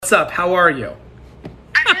What's up? How are you?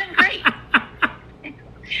 I'm doing great.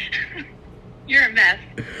 You're a mess.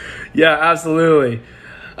 Yeah, absolutely.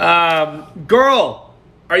 Girl,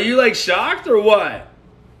 are you like shocked or what?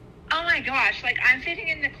 Oh my gosh, like I'm fitting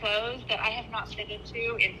into clothes that I have not fit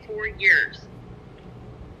into in 4 years.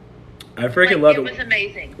 I freaking love it. It was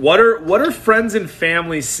amazing. What are friends and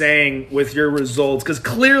family saying with your results? Because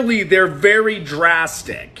clearly they're very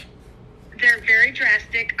drastic. They're very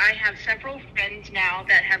drastic. I have several friends now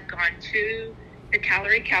that have gone to the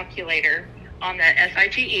calorie calculator on the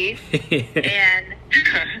SIGE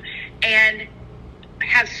and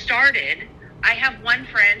have started. I have one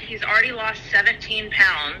friend, he's already lost 17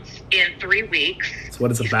 pounds in 3 weeks. That's what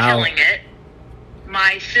it's He's about. Killing it.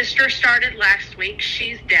 My sister started last week.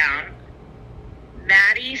 She's down.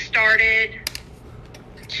 Maddie started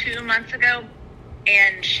 2 months ago,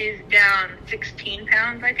 and she's down 16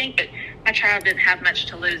 pounds, I think. But my child didn't have much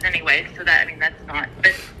to lose anyway, so that's not.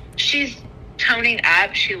 But she's toning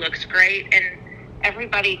up. She looks great, and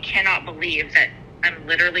everybody cannot believe that I'm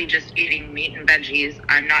literally just eating meat and veggies.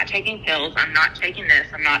 I'm not taking pills. I'm not taking this.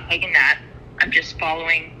 I'm not taking that. I'm just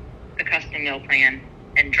following the custom meal plan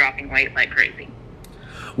and dropping weight like crazy.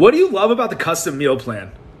 What do you love about the custom meal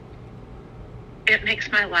plan? It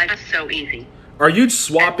makes my life so easy. Are you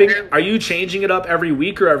swapping? Are you changing it up every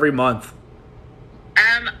week or every month?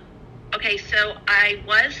 Okay, so I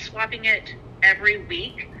was swapping it every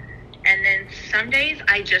week, and then some days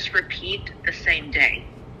I just repeat the same day.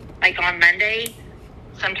 Like on Monday,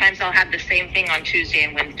 sometimes I'll have the same thing on Tuesday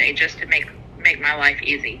and Wednesday just to make my life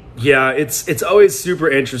easy. Yeah, it's always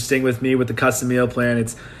super interesting with me with the custom meal plan.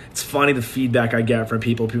 It's funny the feedback I get from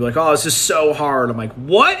people. People are like, oh, it's just so hard. I'm like,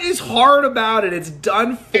 what is hard about it? It's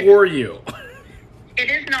done for you.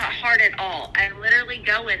 It is not hard at all. I literally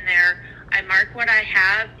go in there, I mark what I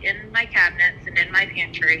have in my cabinets and in my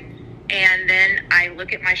pantry, and then I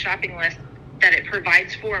look at my shopping list that it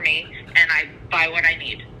provides for me, and I buy what I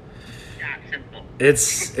need. That simple.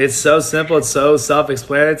 It's so simple. It's so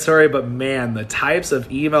self-explanatory. But man, the types of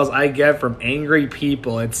emails I get from angry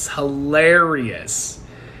people, it's hilarious.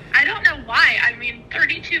 I don't know why.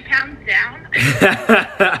 32 pounds down.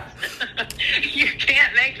 You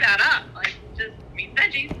can't make that up. Like, just meat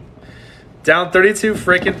veggies. Down 32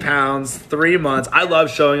 freaking pounds, 3 months. I love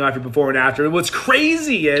showing off your before and after. What's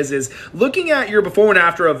crazy is looking at your before and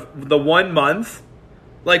after of the 1 month,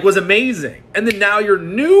 like, was amazing. And then now your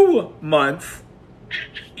new month,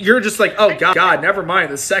 you're just like, oh God, never mind.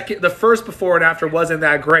 The first before and after wasn't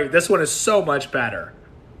that great. This one is so much better.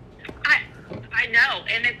 I know.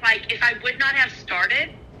 And it's like, if I would not have started,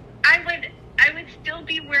 I would still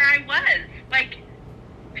be where I was. Like,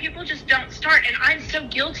 people just don't start, and I'm so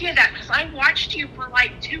guilty of that because I watched you for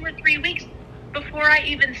like 2 or 3 weeks before I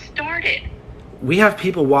even started. We have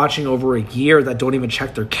people watching over a year that don't even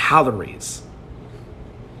check their calories.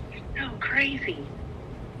 So crazy.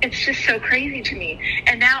 It's just so crazy to me.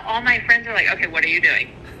 And now all my friends are like, okay, what are you doing?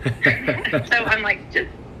 So I'm like, just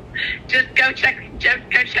go check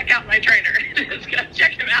out my trainer. Just go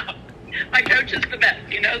check him out. My coach is the best.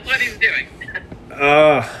 He knows what he's doing.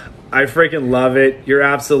 I freaking love it. You're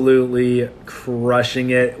absolutely crushing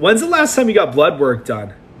it. When's the last time you got blood work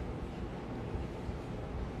done?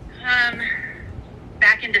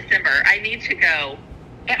 Back in December. I need to go.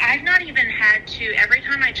 But I've not even had to, every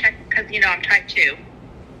time I check, because, I'm type 2.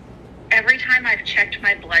 Every time I've checked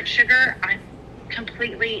my blood sugar, I'm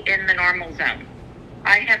completely in the normal zone.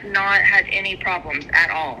 I have not had any problems at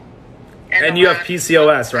all. And you have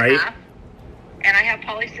PCOS, right? And I have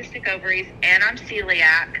polycystic ovaries, and I'm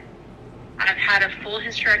celiac. I've had a full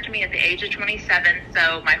hysterectomy at the age of 27,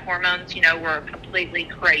 so my hormones, were completely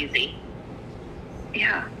crazy.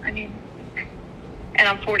 Yeah, and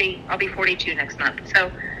I'm 40. I'll be 42 next month.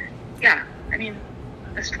 So, yeah,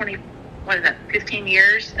 that's 15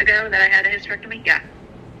 years ago that I had a hysterectomy? Yeah.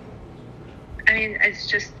 It's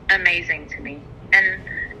just amazing to me. And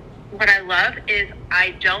what I love is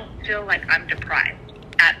I don't feel like I'm deprived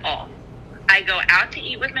at all. I go out to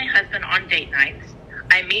eat with my husband on date nights.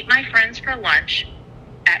 I meet my friends for lunch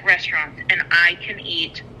at restaurants, and I can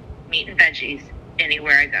eat meat and veggies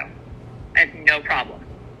anywhere I go. I have no problem.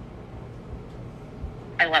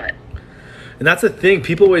 I love it. And that's the thing.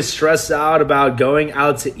 People always stress out about going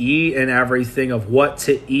out to eat and everything of what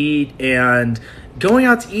to eat. And going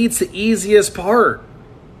out to eat's the easiest part.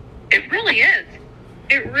 It really is.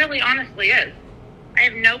 It really honestly is. I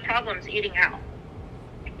have no problems eating out.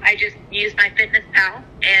 I just use my FitnessPal,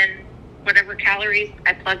 and whatever calories,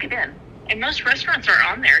 I plug it in. And most restaurants are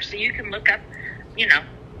on there, so you can look up,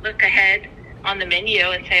 look ahead on the menu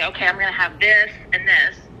and say, okay, I'm going to have this, and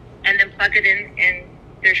then plug it in, and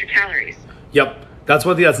there's your calories. Yep. That's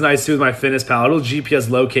nice too with my Fitness Pal. It'll GPS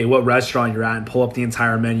locate what restaurant you're at and pull up the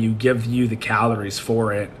entire menu, give you the calories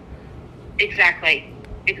for it. Exactly.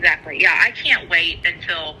 Yeah, I can't wait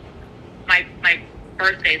until my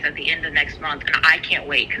birthday's at the end of next month, and I can't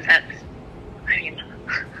wait because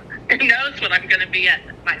who knows what I'm going to be at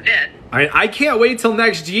by then. I can't wait till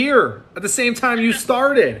next year at the same time you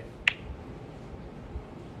started.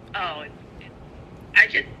 Oh,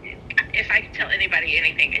 if I can tell anybody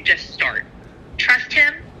anything, just start. Trust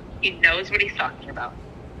him. He knows what he's talking about.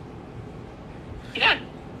 Yeah.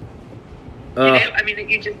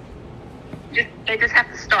 They just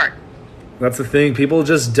have to start. That's the thing. People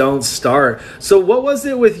just don't start. So what was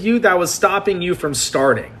it with you that was stopping you from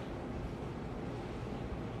starting?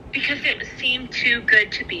 Because it seemed too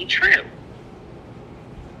good to be true.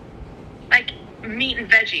 Like meat and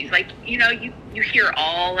veggies. Like, you hear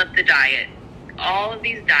all of the diet, all of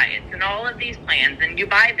these diets and all of these plans, and you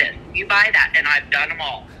buy this, you buy that, and I've done them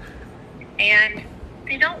all. And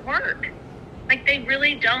they don't work. Like, they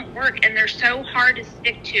really don't work, and they're so hard to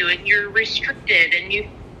stick to, and you're restricted, and you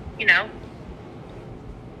know.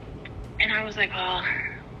 And I was like, oh,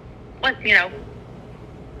 what do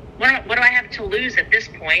I have to lose at this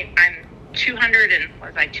point? I'm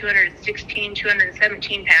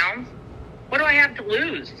 217 pounds. What do I have to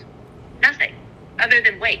lose? Nothing, other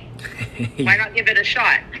than weight. Why not give it a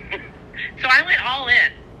shot? So I went all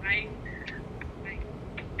in. I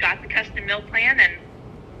got the custom meal plan, and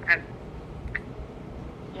I've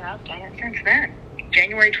done it since then.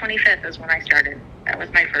 January 25th is when I started. That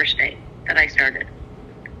was my first day that I started.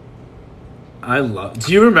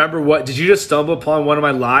 Do you remember did you just stumble upon one of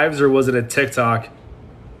my lives, or was it a TikTok?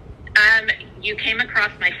 You came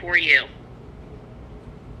across my For You.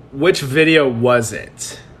 Which video was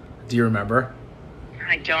it? Do you remember?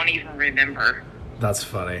 I don't even remember. That's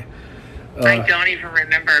funny. I don't even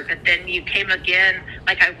remember. But then you came again.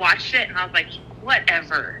 Like, I watched it and I was like,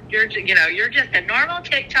 whatever. You're just a normal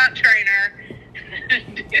TikTok trainer.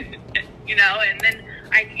 And then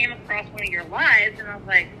I came across one of your lives and I was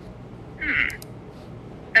like,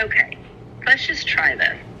 okay, let's just try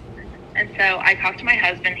this. And so I talked to my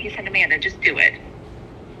husband. He said, Amanda, just do it.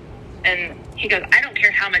 And he goes, I don't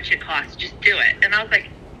care how much it costs, just do it. And I was like,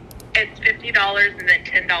 it's $50 and then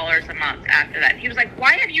 $10 a month after that. He was like,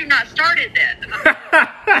 why have you not started this? And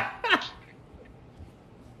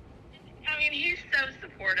I mean, he's so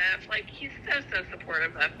supportive. Like, he's so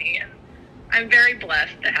supportive of me. And I'm very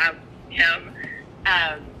blessed to have him.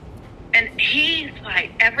 And he's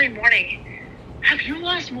like, every morning, have you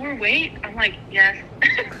lost more weight? I'm like, yes.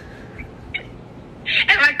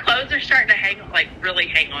 And my clothes are starting to really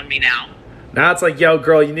hang on me now. Now it's like, yo,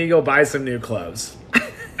 girl, you need to go buy some new clothes.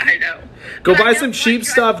 I know. Go buy some cheap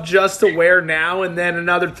stuff just to wear now, and then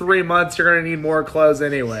another 3 months you're gonna need more clothes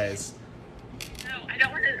anyways. No, I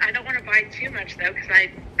don't want to buy too much though, because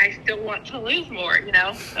I still want to lose more,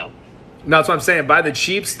 So. No, that's what I'm saying. Buy the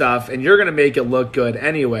cheap stuff, and you're gonna make it look good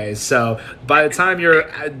anyways. So by the time you're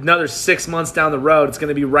another 6 months down the road, it's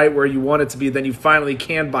gonna be right where you want it to be. Then you finally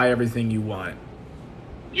can buy everything you want.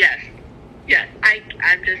 Yes.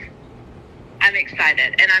 I'm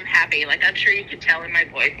excited and I'm happy. Like, I'm sure you can tell in my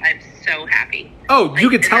voice, I'm so happy. Oh, you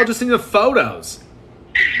can tell just in the photos.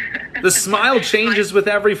 The smile changes with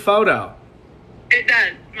every photo. It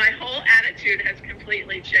does. My whole attitude has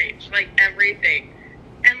completely changed. Like, everything.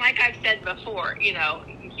 And like I've said before,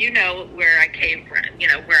 where I came from,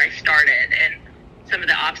 where I started and some of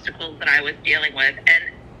the obstacles that I was dealing with.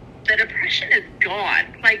 And the depression is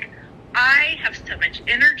gone. Like, I have so much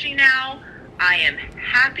energy now. I am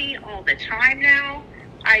happy all the time now.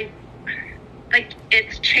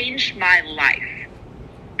 It's changed my life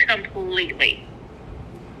completely.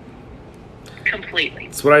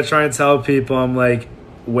 That's what I try and tell people. I'm like,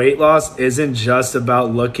 weight loss isn't just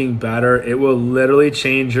about looking better. It will literally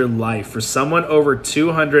change your life. For someone over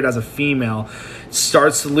 200 as a female,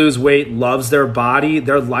 starts to lose weight, loves their body,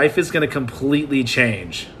 their life is going to completely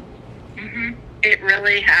change. Mm-hmm. It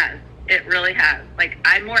really has. It really has. Like,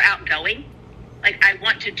 I'm more outgoing. Like, I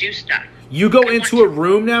want to do stuff. You go into a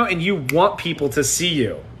room now and you want people to see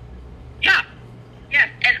you. Yeah. Yes.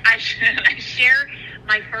 And I share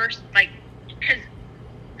my first, because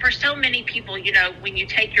for so many people, when you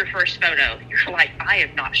take your first photo, you're like, I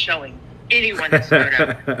am not showing anyone this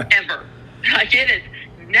photo ever. Like, it is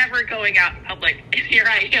never going out in public. And here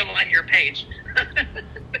I am on your page.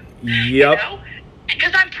 Yep.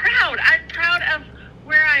 Because I'm proud. I'm proud of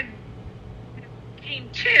where I came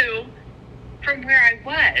to from where I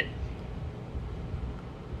was.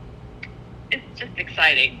 It's just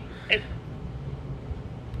exciting.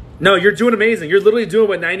 No, you're doing amazing. You're literally doing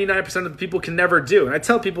what 99% of the people can never do. And I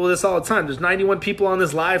tell people this all the time. There's 91 people on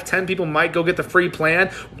this live. 10 people might go get the free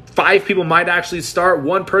plan. 5 people might actually start.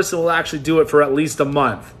 1 person will actually do it for at least a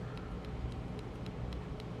month.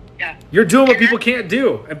 Yeah. You're doing what people can't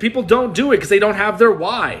do. And people don't do it because they don't have their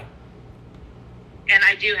why. And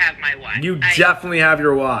I do have my why. You definitely have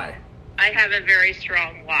your why. I have a very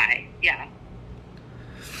strong why. Yeah.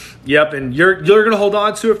 Yep, and you're going to hold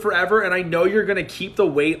on to it forever, and I know you're going to keep the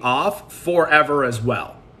weight off forever as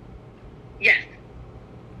well. Yes.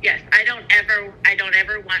 Yes, I don't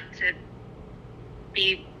ever want to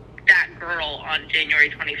be that girl on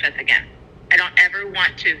January 25th again. I don't ever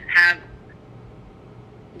want to have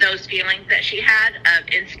those feelings that she had of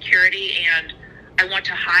insecurity and I want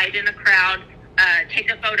to hide in a crowd,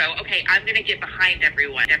 take a photo. Okay, I'm going to get behind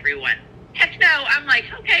everyone. Heck no, I'm like,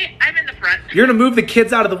 okay, I'm in the front. You're going to move the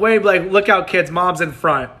kids out of the way and be like, look out, kids, mom's in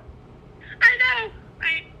front. I know.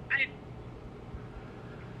 I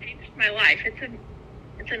changed my life.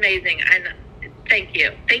 It's amazing. And thank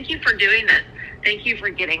you. Thank you for doing this. Thank you for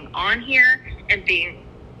getting on here and being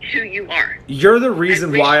who you are. You're the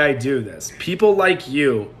reason why I do this. People like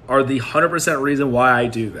you are the 100% reason why I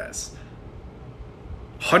do this.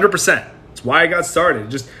 100%. It's why I got started.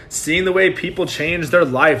 Just seeing the way people change their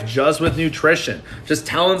life just with nutrition. Just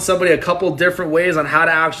telling somebody a couple different ways on how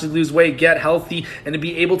to actually lose weight, get healthy, and to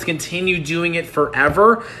be able to continue doing it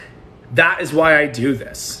forever. That is why I do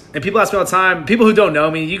this. And people ask me all the time, people who don't know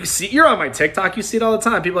me, you see, you're on my TikTok, you see it all the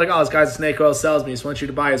time. People are like, oh, this guy's a snake oil salesman. He just wants you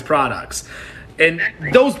to buy his products. And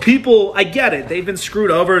those people, I get it. They've been screwed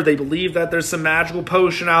over. They believe that there's some magical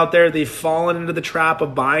potion out there. They've fallen into the trap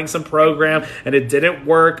of buying some program and it didn't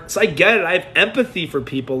work. So I get it. I have empathy for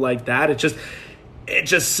people like that. It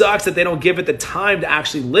just sucks that they don't give it the time to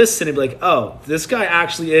actually listen and be like, oh, this guy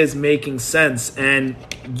actually is making sense. And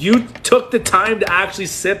you took the time to actually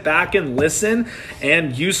sit back and listen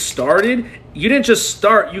and you started. You didn't just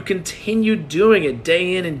start, you continued doing it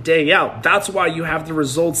day in and day out. That's why you have the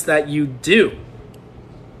results that you do.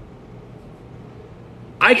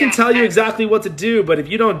 I can tell you exactly what to do, but if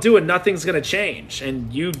you don't do it, nothing's going to change.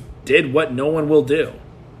 And you did what no one will do.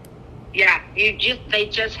 Yeah, they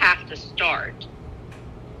just have to start.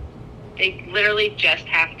 They literally just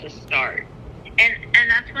have to start.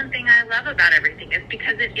 And that's one thing I love about everything is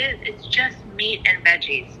because it's just meat and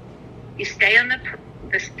veggies. You stay on the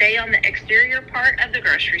exterior part of the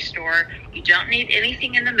grocery store. You don't need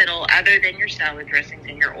anything in the middle other than your salad dressings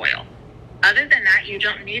and your oil. Other than that, you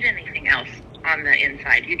don't need anything else on the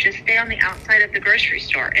inside. You just stay on the outside of the grocery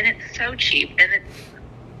store. And it's so cheap and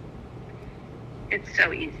it's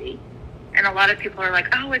so easy. And a lot of people are like,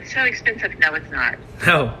 oh, it's so expensive. No, it's not.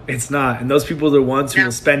 No, it's not. And those people are the ones who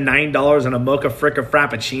will spend $9 on a mocha fricka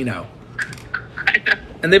frappuccino. I know.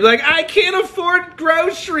 And they'd be like, I can't afford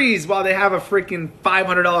groceries while they have a freaking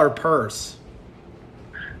 $500 purse.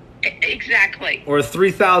 Exactly. Or a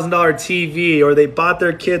 $3,000 TV, or they bought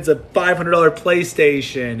their kids a $500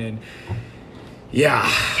 PlayStation. And yeah.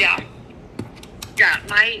 Yeah.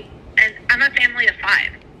 And I'm a family of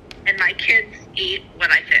 5. And my kids eat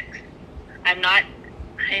what I fix. I am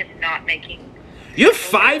not making... You have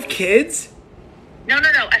 5 kids? No,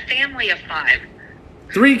 a family of 5.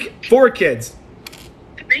 4 kids.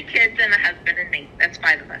 3 kids and a husband and me. That's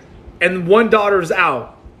 5 of us. And 1 daughter's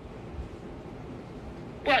out.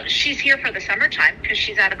 Well, she's here for the summertime because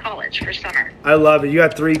she's out of college for summer. I love it. You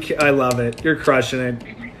got 3 kids. I love it. You're crushing it.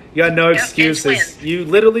 Mm-hmm. You got no excuses. You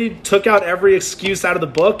literally took out every excuse out of the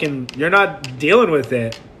book and you're not dealing with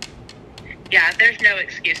it. Yeah, there's no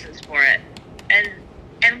excuses for it.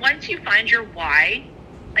 And once you find your why,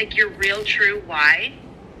 like your real true why,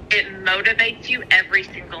 it motivates you every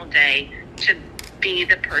single day to be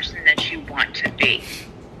the person that you want to be.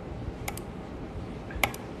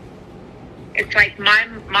 It's like my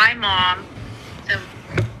mom,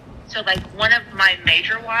 so like one of my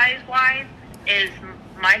major whys is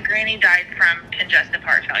my granny died from congestive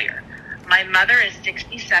heart failure. My mother is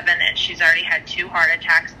 67 and she's already had 2 heart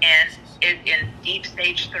attacks and is in deep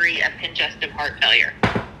stage 3 of congestive heart failure.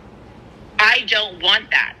 I don't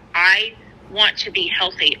want that. I want to be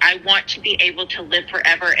healthy. I want to be able to live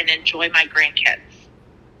forever and enjoy my grandkids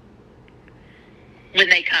when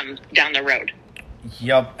they come down the road.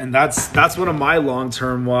 Yep, and that's one of my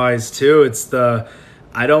long-term whys too. It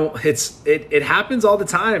happens all the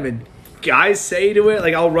time, and guys say to it,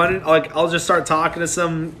 like I'll just start talking to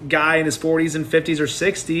some guy in his 40s and 50s or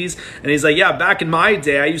 60s, and he's like, yeah, back in my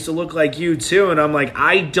day I used to look like you too, and I'm like,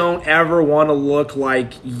 I don't ever want to look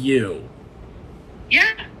like you.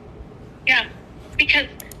 Yeah, because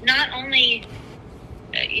not only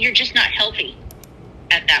you're just not healthy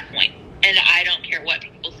at that point. And I don't care what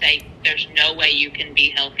people say. There's no way you can be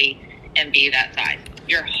healthy and be that size.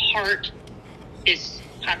 Your heart is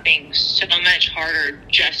pumping so much harder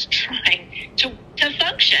just trying to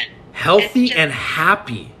function. Healthy and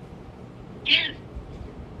happy. Yeah.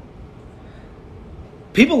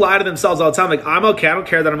 People lie to themselves all the time. Like, I'm okay. I don't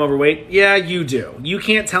care that I'm overweight. Yeah, you do. You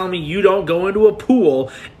can't tell me you don't go into a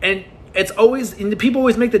pool. And it's always, and people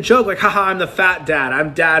always make the joke like, haha, I'm the fat dad.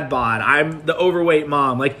 I'm dad bod. I'm the overweight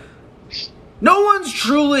mom. Like, no one's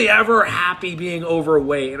truly ever happy being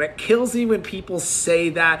overweight. And it kills me when people say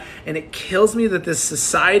that. And it kills me that this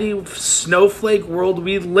society, snowflake world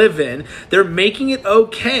we live in, they're making it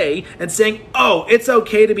okay and saying, oh, it's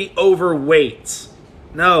okay to be overweight.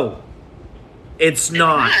 No. It's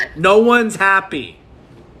not. No one's happy.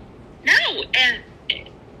 No, and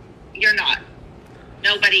you're not.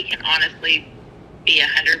 Nobody can honestly be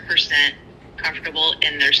 100% comfortable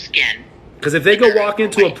in their skin. Because if they go walk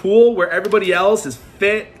into a pool where everybody else is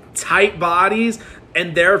fit, tight bodies,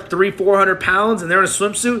 and they're 300-400 pounds and they're in a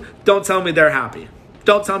swimsuit, don't tell me they're happy.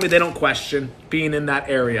 Don't tell me they don't question being in that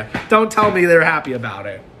area. Don't tell me they're happy about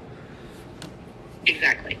it.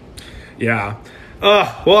 Exactly. Yeah.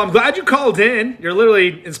 Well, I'm glad you called in. You're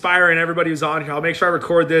literally inspiring everybody who's on here. I'll make sure I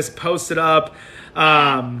record this, post it up.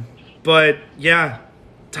 But yeah,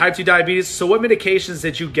 type 2 diabetes. So what medications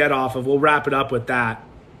did you get off of? We'll wrap it up with that.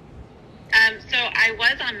 So I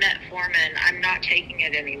was on metformin. I'm not taking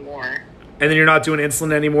it anymore. And then you're not doing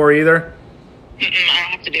insulin anymore either? I don't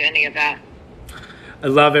have to do any of that. I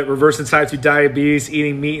love it. Reversing type 2 diabetes,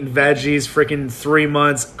 eating meat and veggies, freaking 3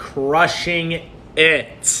 months, crushing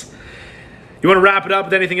it. You want to wrap it up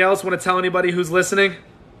with anything else? Want to tell anybody who's listening?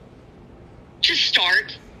 Just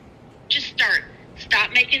start. Just start.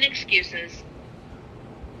 Stop making excuses.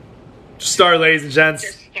 Just start, ladies and gents.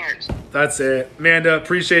 Just start. That's it. Amanda,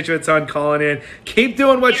 appreciate you a ton calling in. Keep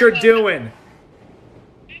doing what you're doing.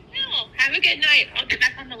 I will. Have a good night. I'll get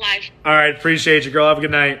back on the live. All right. Appreciate you, girl. Have a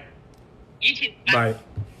good night. You too. Bye.